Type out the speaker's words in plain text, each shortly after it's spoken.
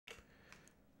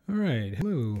All right,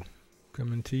 hello.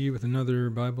 Coming to you with another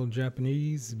Bible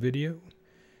Japanese video.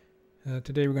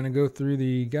 Today we're going to go through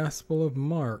the Gospel of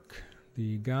Mark.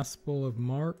 The Gospel of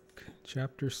Mark,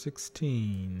 chapter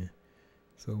 16.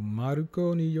 So,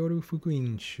 Maruko ni yoru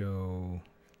fukuinsho.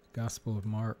 Gospel of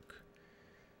Mark.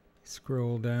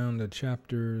 Scroll down to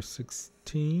chapter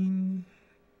 16.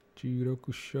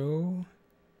 Juroku Sho.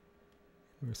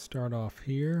 We'll start off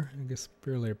here. I guess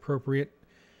fairly appropriate,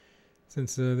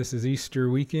 since this is Easter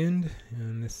weekend,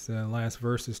 and this last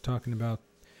verse is talking about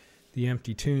the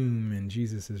empty tomb and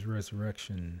Jesus'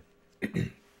 resurrection.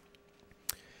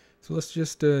 So let's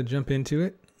just jump into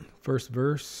it. First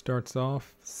verse starts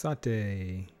off,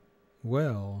 Sate,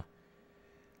 well,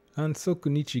 Ansoku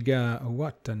nichi ga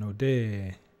owatta no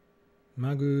de,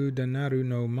 Magu danaru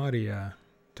no Maria,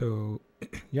 to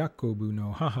Yakobu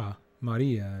no haha,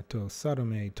 Maria, to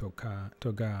Salome to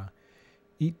ga,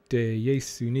 Ite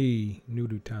Yesu ni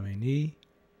nuru tame ni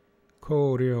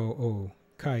koryo o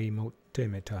kai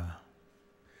motemeta.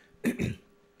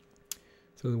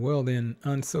 So, well then,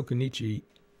 Ansokunichi,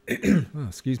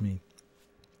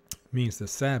 means the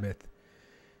Sabbath.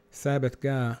 Sabbath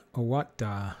ga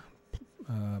owatta,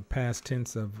 past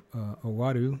tense of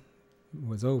owaru,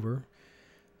 was over.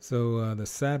 So the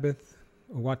Sabbath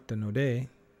owatta no de,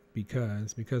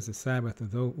 because the Sabbath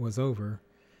was over.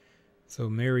 So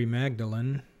Mary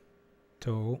Magdalene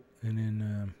told,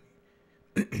 and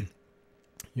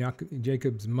then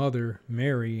Jacob's mother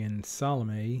Mary and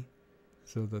Salome,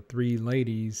 so the three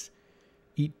ladies,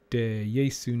 Ite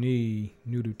Yesu ni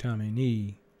nuru tame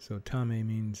ni. So tame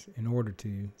means in order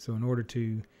to. So in order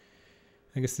to,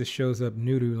 I guess this shows up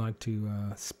nuru, like to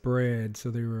spread.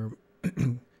 So they were,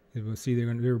 we'll see, they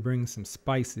were bringing some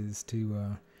spices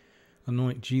to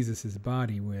anoint Jesus's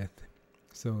body with.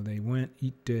 So they went,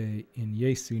 Ite in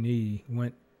Yesu ni,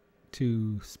 went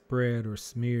to spread or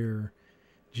smear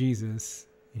Jesus.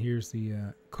 And here's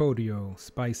the koryo,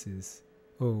 spices.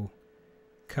 O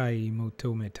kai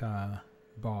motometa,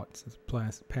 bought. So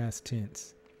it's past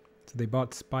tense. So they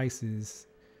bought spices,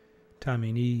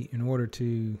 tame ni, in order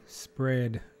to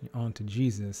spread onto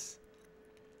Jesus.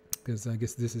 Because I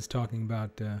guess this is talking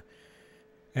about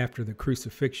after the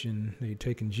crucifixion, they'd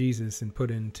taken Jesus and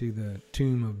put into the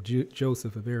tomb of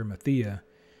Joseph of Arimathea.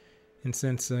 And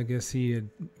since I guess he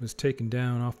was taken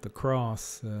down off the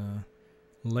cross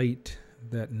late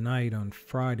that night on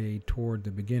Friday toward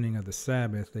the beginning of the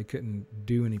Sabbath, they couldn't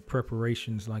do any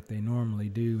preparations like they normally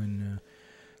do and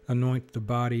anoint the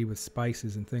body with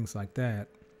spices and things like that.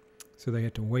 So they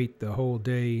had to wait the whole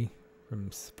day from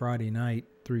Friday night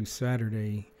through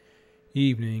Saturday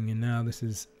evening, and now this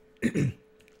is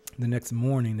the next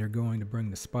morning they're going to bring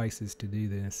the spices to do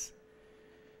this.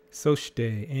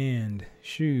 Soshite, and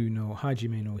Shu no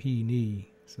hajime no hi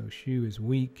ni. So Shu is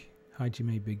week,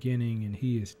 hajime beginning, and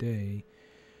he is day.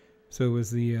 So it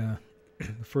was the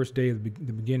first day of the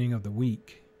beginning of the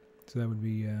week. So that would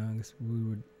be, I guess we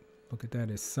would look at that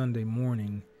as Sunday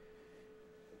morning.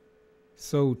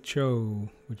 So Cho,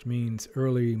 which means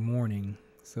early morning.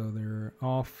 So they're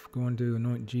off going to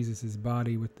anoint Jesus's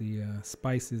body with the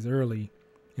spices early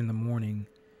in the morning.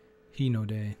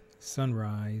 Hinode,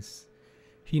 sunrise.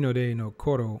 Hinode no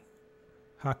koro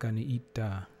haka ni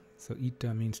ita. So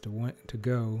ita means to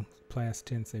go. Past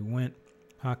tense, they went.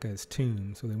 Haka is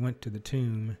tomb. So they went to the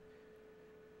tomb.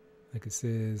 Like it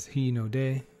says,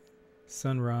 hinode,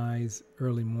 sunrise,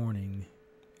 early morning,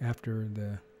 after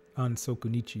the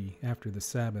ansokunichi, after the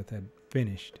Sabbath had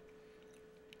finished.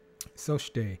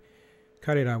 Soshite,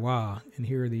 karera wa, and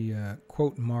here are the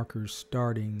quote markers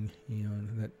starting,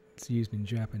 that's used in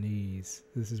Japanese.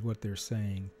 This is what they're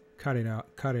saying.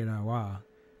 Karera wa,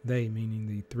 they meaning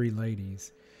the three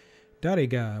ladies. Dare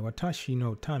ga watashi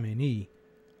no tame ni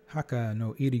haka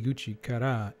no iriguchi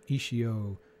kara ishi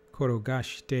o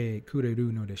korogashite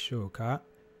kureru no desho ka?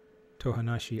 To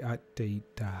hanashi atte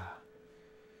ita.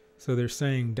 So they're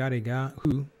saying dare ga,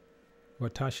 who,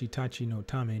 watashi tachi no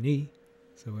tame ni.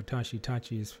 So watashi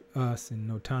tachi is us, and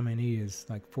no tame ni is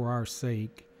like for our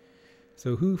sake.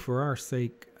 So who for our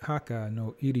sake, haka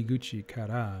no iriguchi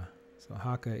kara. So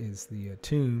haka is the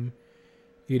tomb.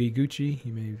 Iriguchi,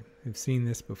 you may have seen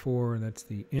this before, that's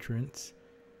the entrance.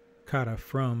 Kara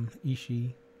from,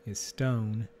 ishi is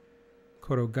stone.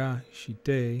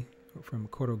 Korogashite, from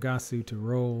korogasu, to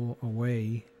roll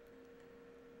away.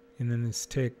 And then this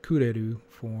te kureru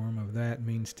form of that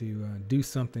means to do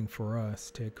something for us.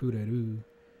 Te kureru.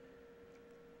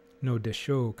 No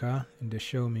desho ka, and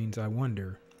desho means I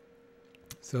wonder.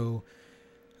 So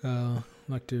I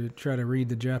like to try to read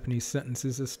the Japanese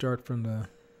sentences. Let's start from the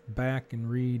back and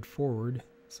read forward.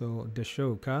 So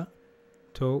desho ka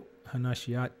to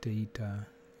hanashiatte ita.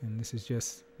 And this is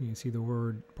just, you can see the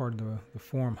word, part of the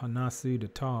form hanasu, to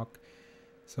talk.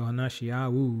 So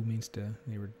hanashiawu means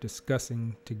they were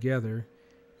discussing together,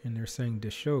 and they're saying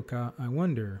deshoka, I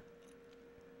wonder.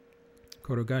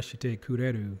 Korogashite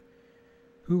kureru,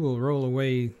 who will roll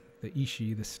away the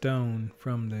ishi, the stone,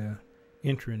 from the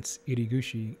entrance,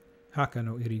 iriguchi, haka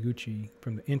no iriguchi,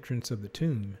 from the entrance of the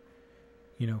tomb,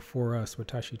 for us,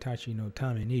 watashi tachi no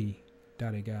tame ni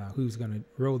darega, who's going to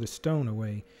roll the stone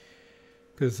away?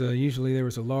 Because usually there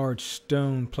was a large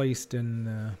stone placed in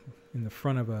the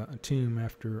front of a tomb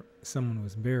after someone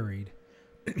was buried,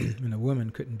 and a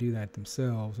woman couldn't do that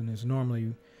themselves, and it's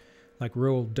normally like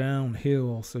rolled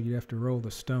downhill, so you'd have to roll the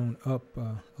stone up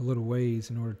a little ways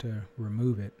in order to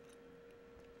remove it.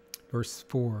 Verse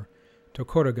 4,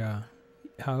 Tokoroga,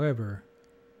 however,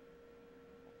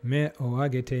 me o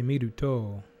agete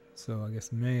miruto, so I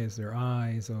guess me is their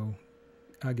eyes, o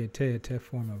agete, a te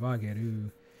form of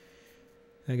ageru.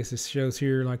 I guess this shows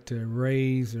here like to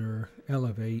raise or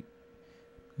elevate.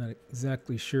 Not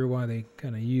exactly sure why they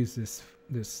kind of use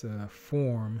this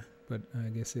form, but I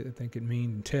guess I think it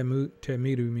means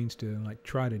temiru means to like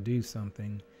try to do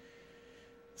something.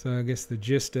 So I guess the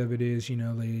gist of it is,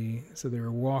 they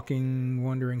were walking,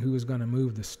 wondering who was going to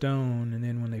move the stone, and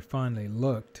then when they finally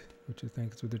looked, which I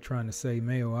think is what they're trying to say,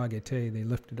 meo agete, they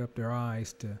lifted up their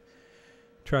eyes to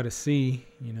try to see,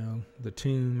 the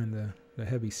tomb and the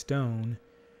heavy stone.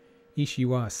 Ishi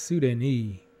wa sude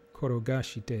ni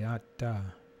korogashite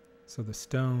atta. So the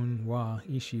stone wa,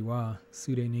 ishi wa,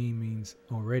 sude ni means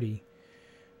already.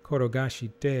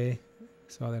 Korogashite,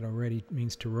 saw that already,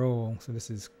 means to roll. So this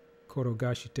is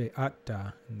korogashite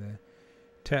atta. And the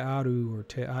te'aru or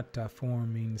te'atta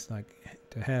form means like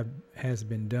to have, has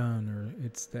been done, or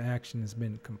it's the action has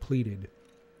been completed.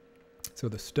 So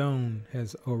the stone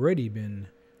has already been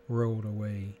rolled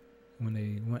away when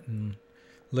they went and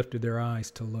lifted their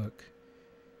eyes to look.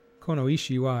 Kono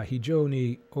ishi wa hijou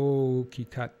ni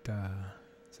okikata.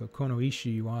 So kono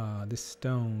ishi wa, this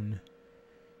stone,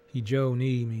 hijou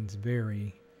ni means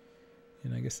very.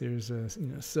 And I guess there's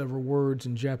several words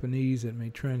in Japanese that may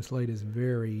translate as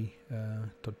very.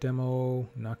 Totemo,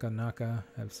 naka naka,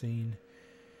 I've seen.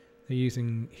 They're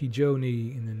using hijou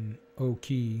ni and then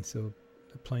oki, so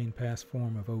the plain past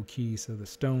form of oki. So the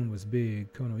stone was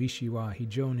big. Kono ishi wa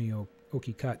hijou ni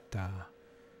okikata.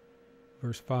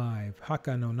 Verse 5,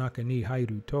 Haka no naka ni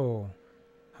hairu to.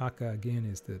 Haka again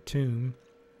is the tomb.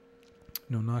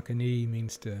 No naka ni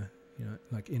means to,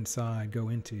 like inside, go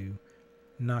into.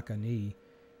 Naka ni.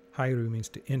 Hairu means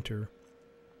to enter.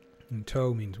 And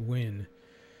to means when.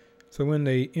 So when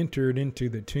they entered into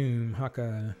the tomb,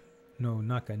 Haka no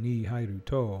naka ni hairu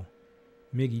to.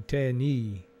 Migite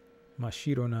ni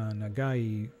mashiro na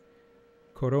nagai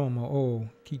koromo o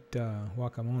kita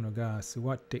wakamono ga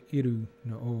suwatte iru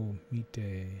no o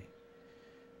mite.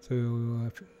 So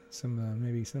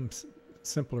maybe some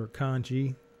simpler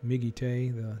kanji.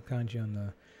 Migite, the kanji on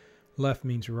the left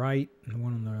means right, and the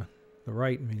one on the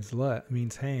right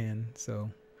means hand. So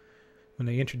when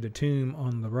they entered the tomb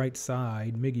on the right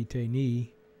side, migite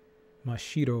ni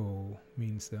mashiro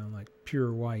means like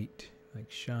pure white, like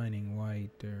shining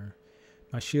white, or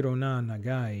mashiro na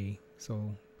nagai,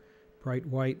 so bright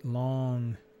white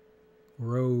long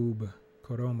robe,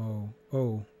 koromo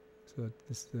o. So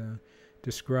this is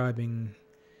describing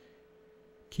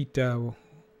kita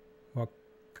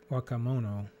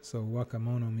wakamono. So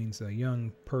wakamono means a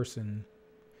young person.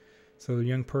 So the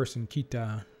young person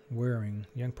kita wearing,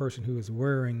 young person who is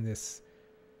wearing this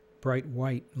bright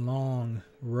white long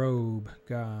robe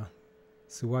ga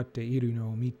suwatte iru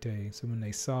no mite. So when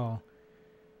they saw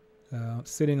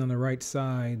sitting on the right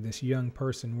side, this young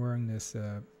person wearing this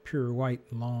pure white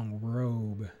long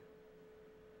robe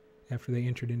after they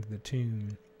entered into the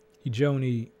tomb. Hijou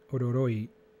ni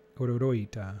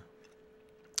odoroita.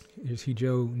 Here's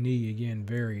hijou ni again,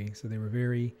 very. So they were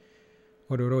very.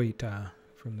 Odoroita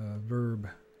from the verb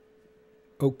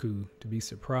oku, to be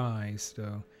surprised.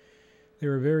 So they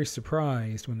were very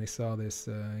surprised when they saw this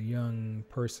young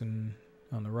person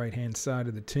on the right-hand side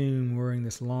of the tomb wearing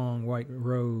this long white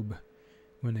robe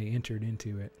when they entered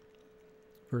into it.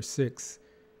 Verse 6,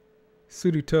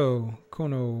 Suruto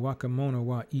kono wakamono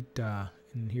wa ita.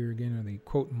 And here again are the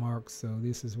quote marks. So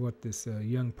this is what this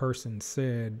young person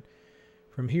said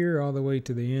from here all the way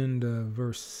to the end of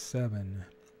verse 7.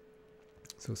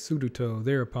 So Suruto,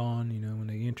 thereupon, when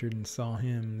they entered and saw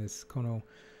him, this kono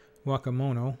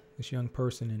wakamono, this young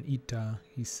person in ita,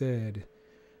 he said,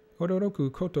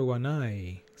 Odoroku koto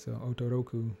wanai. So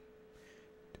otoroku,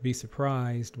 to be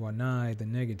surprised, wanai, the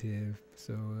negative.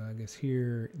 So I guess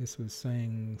here this was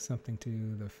saying something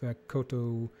to the effect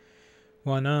koto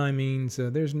Wanai means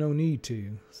there's no need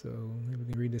to. So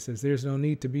we can read this as there's no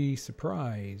need to be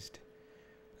surprised.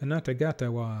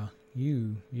 Anatagata wa,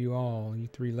 you all, you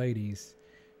three ladies.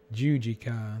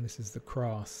 Jujika, this is the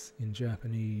cross in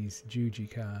Japanese,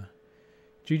 Jujika.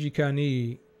 Jujika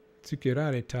ni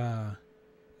tsukirareta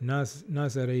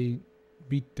nazare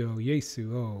bito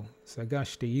Yesu o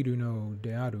sagashite iru no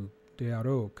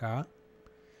dearu ka.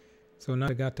 So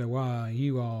Natagata wa,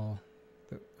 you all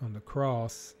on the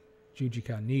cross,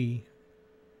 Jujika ni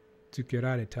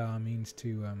tsukirareta means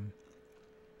to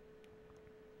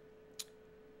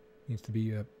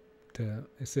be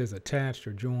it says attached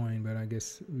or joined, but I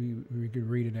guess we could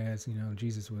read it as,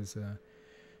 Jesus was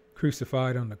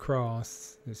crucified on the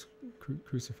cross. This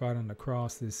crucified on the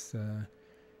cross, this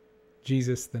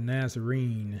Jesus the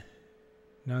Nazarene,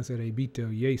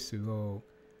 Nazarebito Yesu o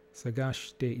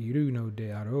sagashite iru no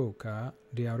dearo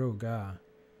ga.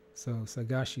 So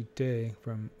sagashite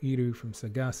from iru, from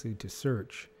sagasu, to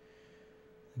search.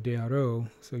 Dearo,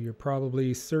 so you're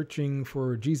probably searching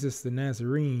for Jesus the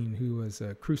Nazarene who was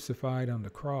crucified on the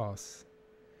cross.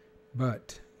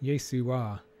 But Yesu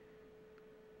wa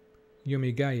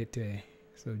yomigayete,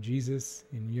 so Jesus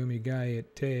in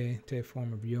yomigayete, te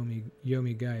form of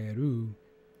yomigayeru,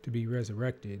 to be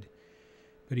resurrected.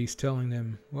 But he's telling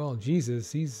them, well,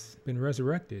 Jesus, he's been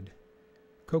resurrected.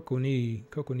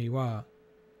 Kokoni wa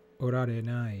orare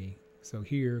nai. So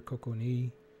here,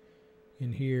 kokoni,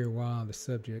 in here, while the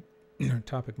subject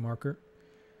topic marker.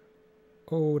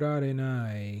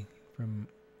 Orarenai, from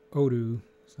odu,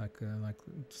 it's like the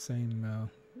same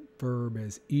verb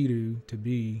as iru, to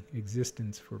be,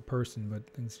 existence for person, but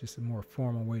it's just a more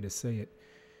formal way to say it.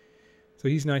 So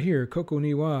he's not here. Koko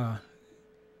ni wa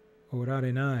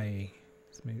orarenai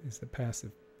is the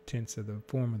passive tense of the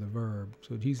form of the verb.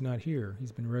 So he's not here.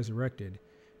 He's been resurrected.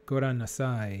 Goran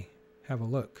nasai, have a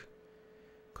look.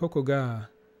 Koko ga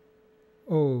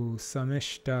O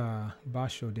sameshta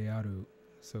basho de aru.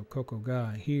 So koko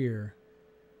ga, here,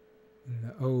 and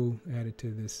the o added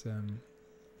to this.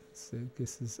 So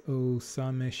this is o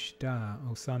sameshta,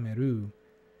 o sameru,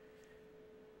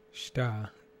 shta.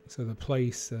 So the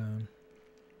place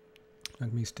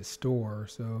like means to store.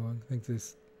 So I think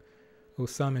this o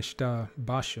sameshta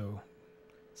basho.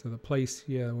 So the place,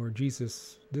 where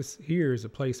Jesus. This here is a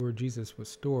place where Jesus was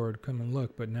stored. Come and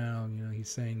look. But now, he's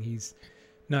saying he's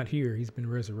not here. He's been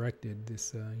resurrected.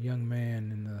 This young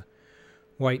man in the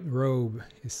white robe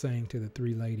is saying to the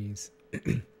three ladies,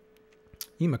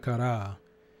 Imakara,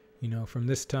 from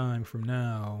this time, from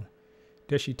now,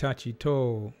 Deshitachi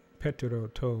to Petro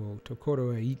to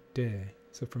Tokoro ite.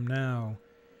 So from now,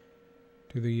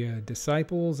 to the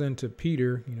disciples and to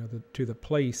Peter, to the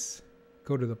place,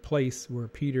 go to the place where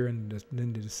Peter and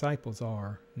the disciples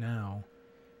are now.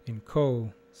 In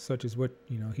ko, such as what,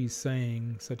 he's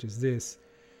saying, such as this,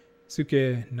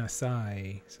 Suke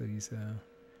nasai. So he's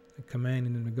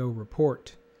commanding them to go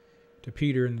report to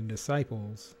Peter and the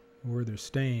disciples where they're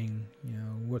staying,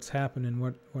 what's happening,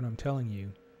 what I'm telling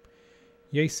you.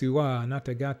 Yesu wa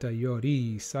natagata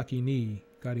yori sakini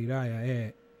gariraya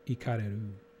e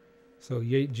ikareru. So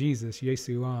Jesus,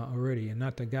 Yesu wa already, and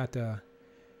natagata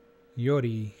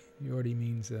yori. Yori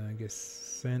means, I guess,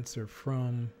 sense or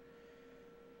from.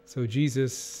 So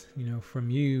Jesus, from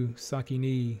you,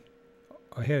 sakini,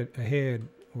 ahead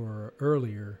or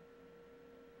earlier,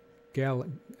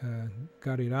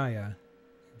 Galilea,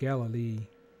 Galilee,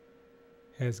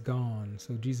 has gone.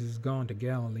 So Jesus has gone to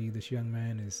Galilee. This young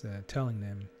man is telling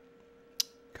them.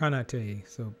 Kanate,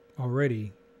 so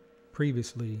already,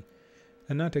 previously,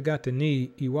 Anatagata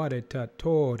ni iwadeta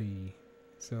tori.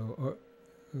 So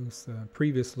it was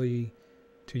previously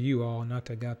to you all,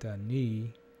 Natagata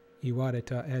ni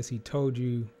iwadeta, as he told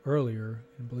you earlier.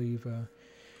 I believe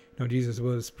Jesus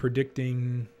was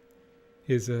predicting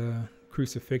his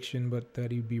crucifixion, but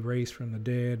that he'd be raised from the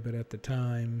dead. But at the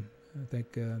time, I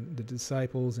think the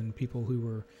disciples and people who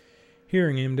were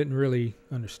hearing him didn't really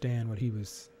understand what he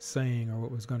was saying or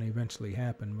what was going to eventually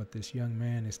happen. But this young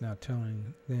man is now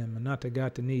telling them,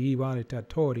 Natagata ni iwadeta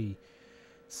tori,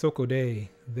 sokode,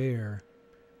 there,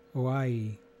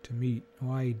 oai, to meet,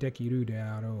 oai dekiru de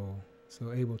aro.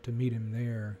 So able to meet him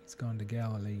there. He's gone to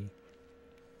Galilee.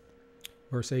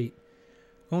 Verse 8.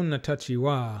 Onna tachi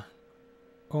wa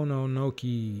ono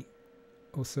noki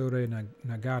osore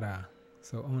nagara.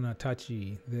 So Onna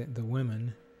tachi, the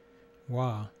women,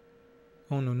 wa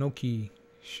ono noki,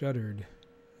 shuddered.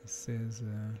 It says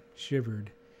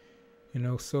shivered.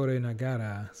 Osore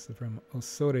nagara. So from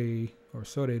osore or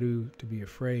soreru, to be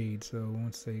afraid. So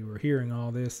once they were hearing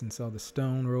all this and saw the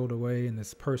stone rolled away and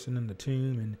this person in the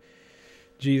tomb and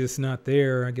Jesus not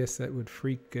there, I guess that would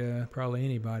freak probably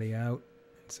anybody out.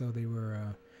 So they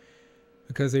were,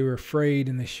 because they were afraid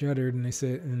and they shuddered, and they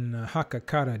said, in haka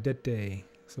kara dete.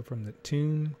 So from the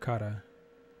tomb, kara,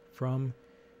 from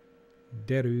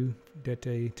deru,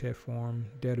 dete, te form,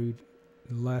 deru,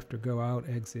 left or go out,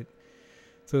 exit.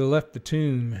 So they left the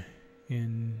tomb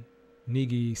in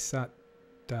Nigi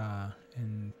Satta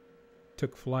and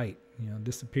took flight,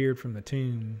 disappeared from the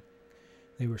tomb.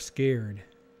 They were scared.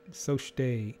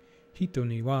 Soshite hito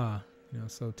ni wa,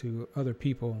 so to other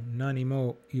people, nani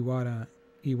mo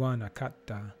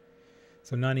iwanakata.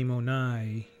 So nani mo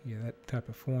nai, that type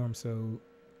of form. So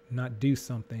not do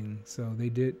something. So they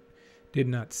did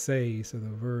not say. So the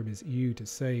verb is you, to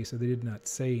say. So they did not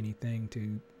say anything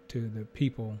to the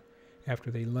people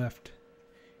after they left,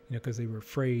 because they were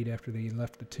afraid after they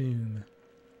left the tomb.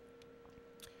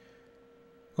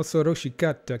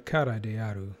 Osoroshikata kara de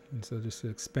aru. And so this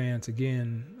expands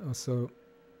again.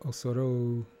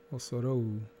 Osoro,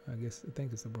 I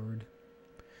think it's the word.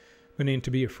 Meaning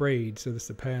to be afraid. So this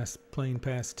is the plain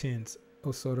past tense.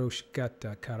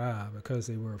 Osoroshikata kara, because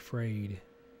they were afraid.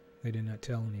 They did not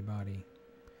tell anybody.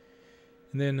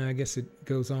 And then I guess it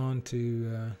goes on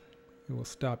to, we'll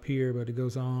stop here, but it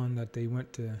goes on that they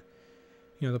went to,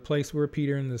 the place where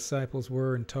Peter and the disciples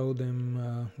were, and told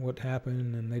them what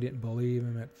happened, and they didn't believe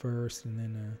him at first. And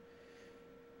then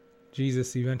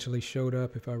Jesus eventually showed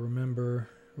up, if I remember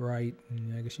right.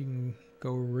 And I guess you can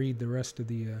go read the rest of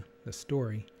the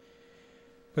story.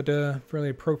 But fairly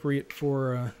appropriate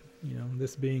for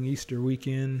this being Easter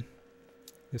weekend.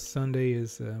 This Sunday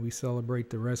is we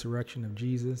celebrate the resurrection of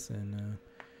Jesus, and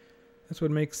that's what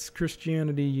makes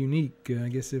Christianity unique. I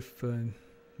guess if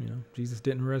Jesus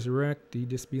didn't resurrect, he'd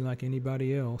just be like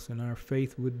anybody else, and our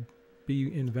faith would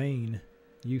be in vain,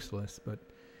 useless. But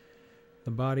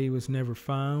the body was never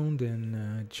found,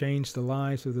 and changed the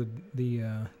lives of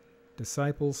the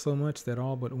disciples so much that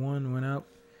all but one went out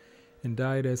and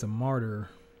died as a martyr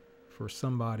for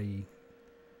somebody.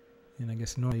 And I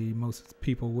guess normally most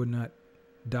people would not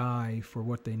die for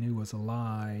what they knew was a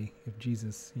lie. If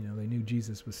Jesus, they knew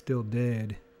Jesus was still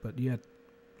dead, but yet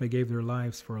they gave their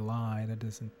lives for a lie. That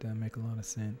doesn't make a lot of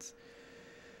sense.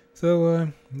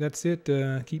 So that's it.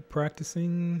 Keep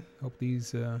practicing. Hope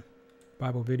these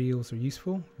Bible videos are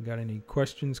useful. If you got any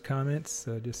questions, comments,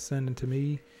 just send them to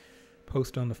me.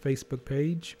 Post on the Facebook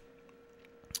page.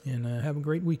 And have a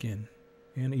great weekend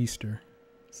and Easter.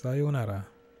 Sayonara.